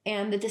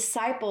and the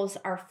disciples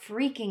are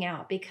freaking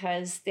out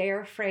because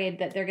they're afraid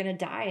that they're going to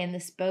die in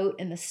this boat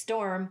in the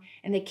storm,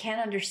 and they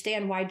can't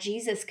understand why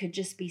Jesus could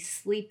just be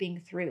sleeping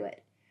through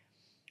it.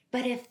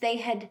 But if they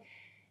had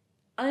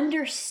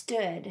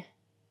understood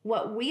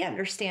what we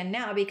understand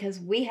now, because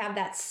we have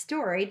that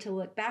story to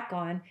look back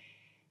on,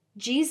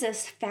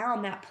 Jesus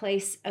found that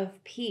place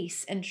of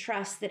peace and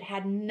trust that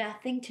had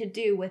nothing to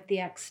do with the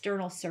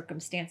external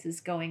circumstances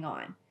going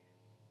on.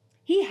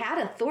 He had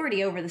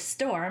authority over the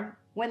storm.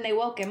 When they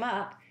woke him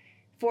up,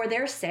 for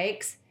their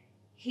sakes,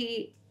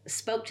 he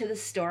spoke to the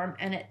storm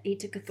and he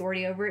took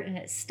authority over it and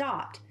it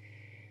stopped.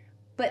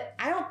 But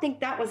I don't think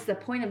that was the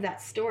point of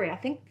that story. I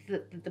think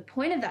the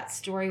point of that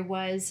story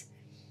was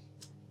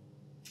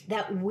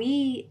that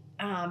we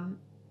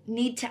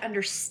need to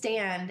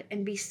understand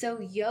and be so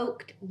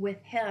yoked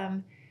with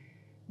him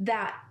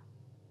that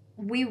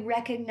we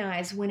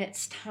recognize when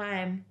it's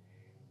time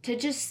to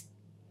just,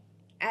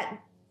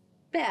 at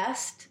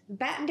best,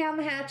 batten down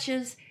the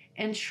hatches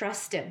and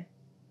trust him.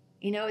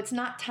 It's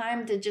not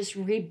time to just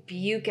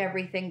rebuke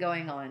everything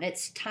going on.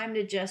 It's time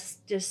to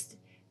just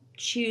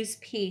choose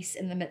peace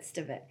in the midst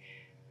of it.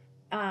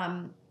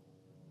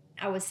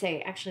 I would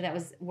say, actually, that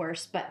was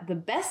worse, but the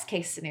best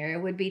case scenario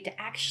would be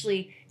to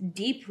actually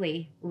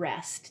deeply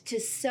rest, to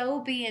so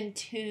be in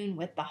tune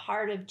with the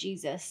heart of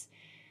Jesus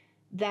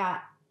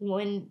that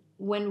when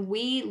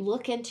we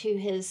look into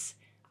his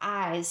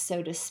eyes,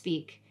 so to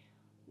speak,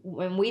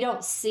 when we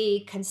don't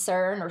see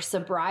concern or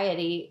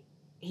sobriety,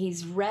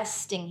 he's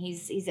resting,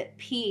 he's at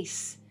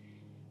peace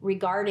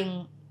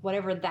regarding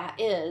whatever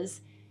that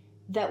is,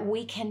 that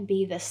we can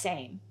be the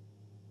same,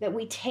 that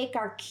we take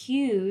our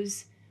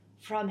cues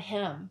from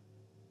him.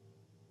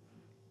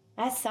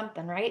 That's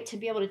something, right? To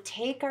be able to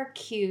take our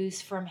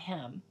cues from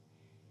him.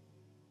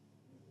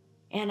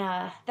 And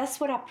that's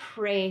what I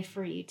pray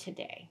for you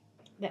today,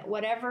 that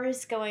whatever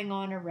is going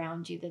on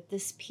around you, that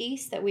this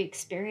peace that we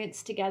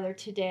experience together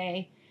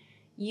today,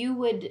 you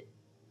would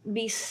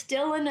be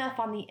still enough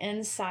on the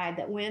inside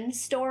that when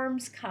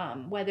storms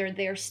come, whether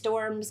they're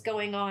storms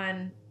going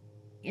on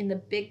in the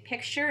big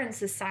picture in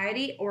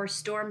society or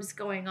storms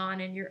going on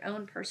in your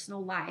own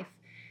personal life,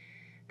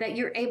 that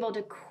you're able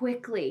to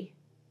quickly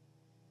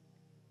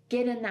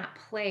get in that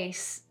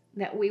place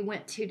that we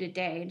went to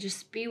today,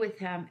 just be with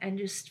him and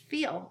just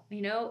feel,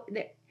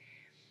 that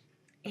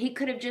he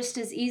could have just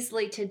as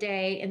easily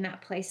today in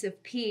that place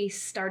of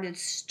peace started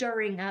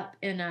stirring up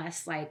in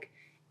us like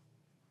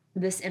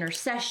this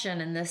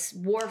intercession and this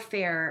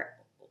warfare,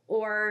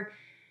 or,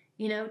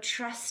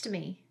 trust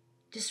me,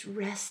 just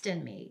rest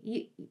in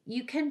me.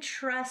 You can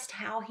trust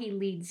how he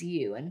leads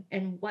you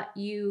and what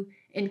you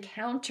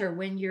encounter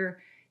when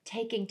you're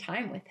taking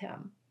time with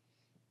him.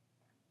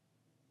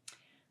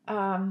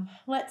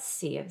 Let's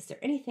see, is there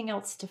anything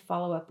else to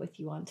follow up with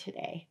you on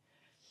today?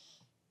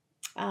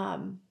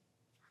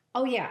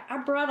 Oh yeah, I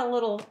brought a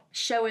little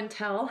show and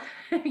tell.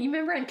 You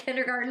remember in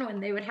kindergarten when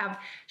they would have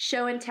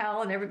show and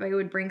tell and everybody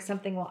would bring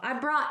something? Well, I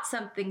brought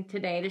something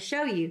today to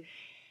show you.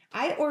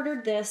 I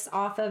ordered this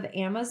off of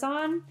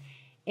Amazon,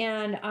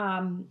 and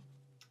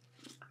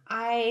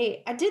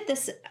I did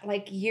this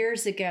like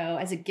years ago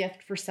as a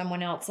gift for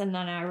someone else, and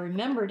then I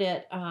remembered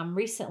it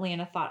recently,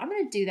 and I thought I'm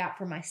going to do that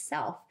for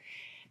myself.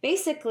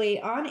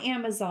 Basically, on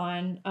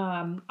Amazon,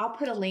 I'll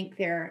put a link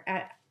there.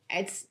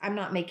 I'm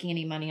not making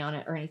any money on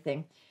it or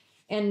anything.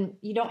 And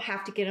you don't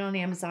have to get it on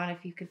Amazon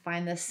if you could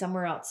find this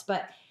somewhere else.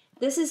 But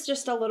this is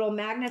just a little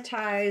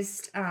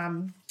magnetized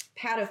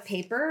pad of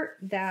paper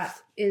that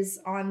is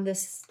on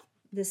this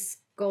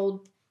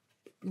gold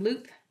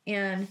loop.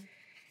 And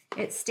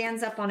it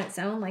stands up on its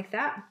own like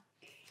that.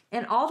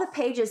 And all the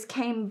pages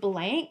came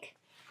blank.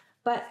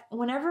 But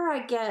whenever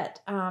I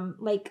get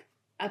like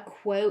a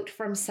quote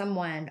from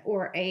someone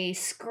or a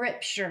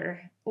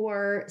scripture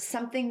or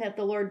something that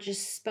the Lord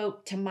just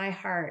spoke to my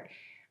heart,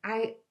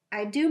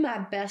 I do my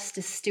best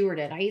to steward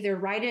it. I either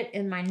write it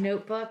in my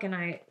notebook and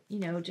I,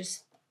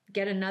 just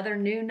get another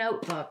new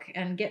notebook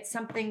and get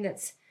something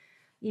that's,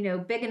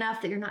 big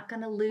enough that you're not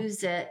going to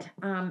lose it,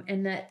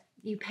 and that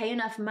you pay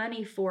enough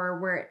money for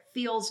where it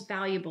feels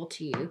valuable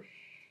to you,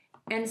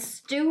 and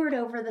steward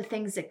over the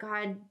things that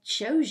God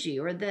shows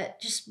you, or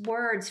that just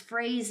words,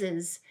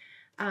 phrases,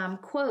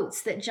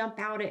 quotes that jump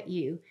out at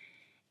you.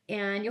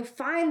 And you'll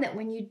find that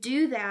when you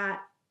do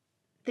that,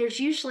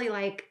 there's usually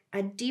like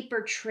a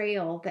deeper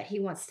trail that he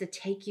wants to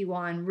take you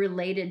on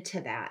related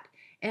to that.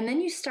 And then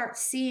you start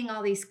seeing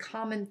all these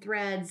common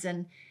threads,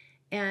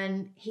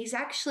 and he's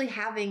actually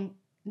having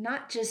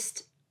not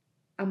just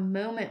a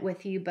moment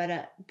with you, but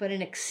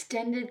an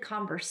extended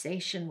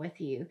conversation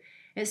with you.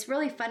 And it's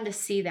really fun to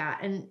see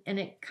that. And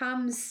it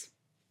comes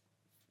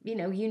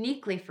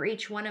uniquely for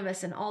each one of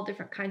us in all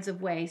different kinds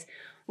of ways.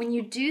 When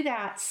you do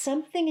that,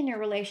 something in your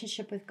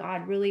relationship with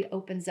God really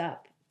opens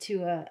up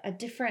to a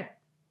different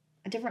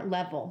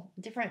level,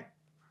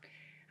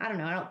 I don't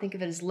know, I don't think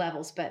of it as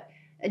levels, but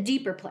a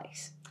deeper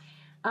place.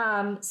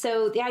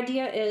 So the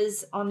idea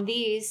is on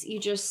these, you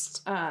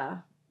just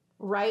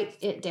write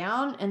it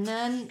down, and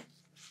then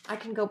I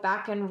can go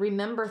back and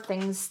remember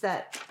things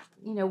that,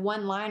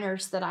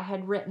 one-liners that I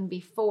had written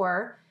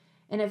before.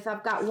 And if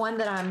I've got one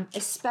that I'm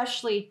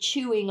especially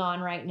chewing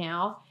on right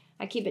now,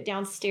 I keep it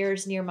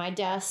downstairs near my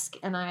desk,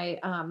 and I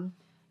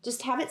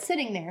just have it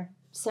sitting there.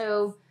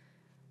 So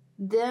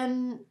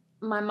then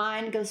my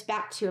mind goes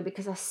back to it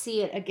because I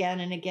see it again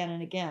and again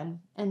and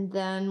again. And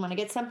then when I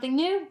get something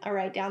new, I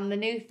write down the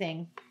new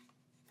thing.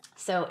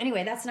 So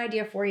anyway, that's an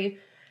idea for you.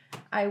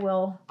 I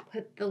will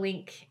put the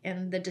link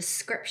in the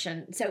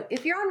description. So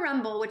if you're on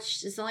Rumble,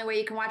 which is the only way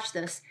you can watch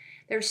this,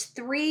 there's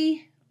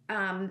three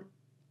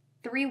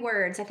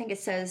words. I think it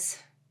says,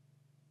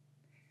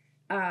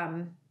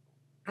 I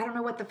don't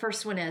know what the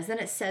first one is. Then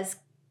it says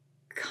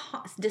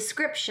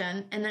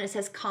description, and then it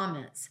says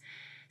comments.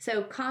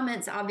 So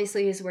comments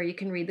obviously is where you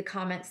can read the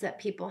comments that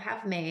people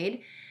have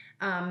made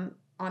on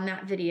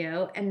that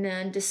video. And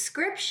then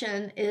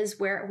description is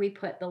where we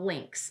put the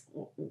links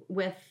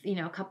with,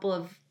 a couple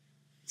of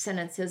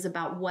sentences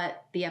about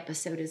what the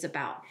episode is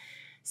about.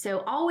 So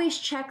always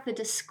check the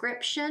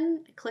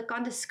description, click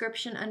on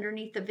description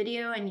underneath the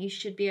video, and you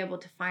should be able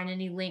to find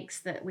any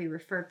links that we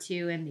refer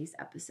to in these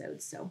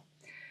episodes. So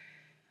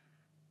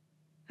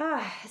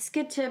it's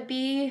good to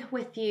be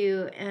with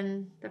you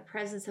in the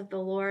presence of the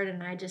Lord,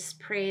 and I just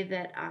pray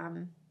that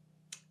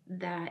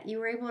that you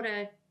were able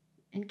to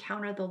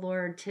encounter the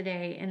Lord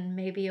today in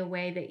maybe a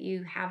way that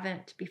you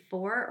haven't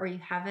before, or you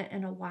haven't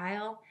in a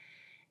while.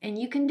 And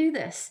you can do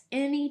this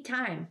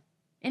anytime.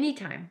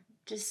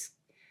 Just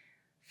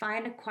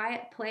find a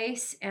quiet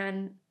place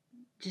and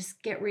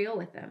just get real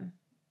with Him.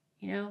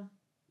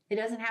 It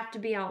doesn't have to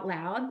be out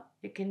loud.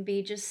 It can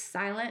be just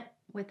silent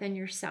within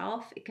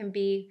yourself. It can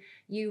be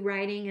you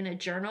writing in a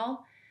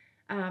journal,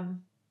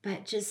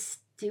 but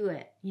just do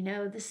it.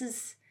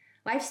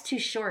 Life's too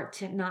short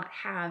to not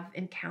have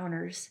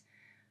encounters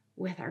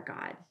with our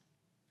God.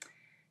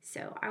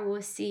 So I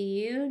will see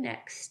you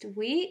next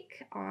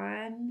week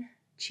on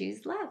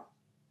Choose Love.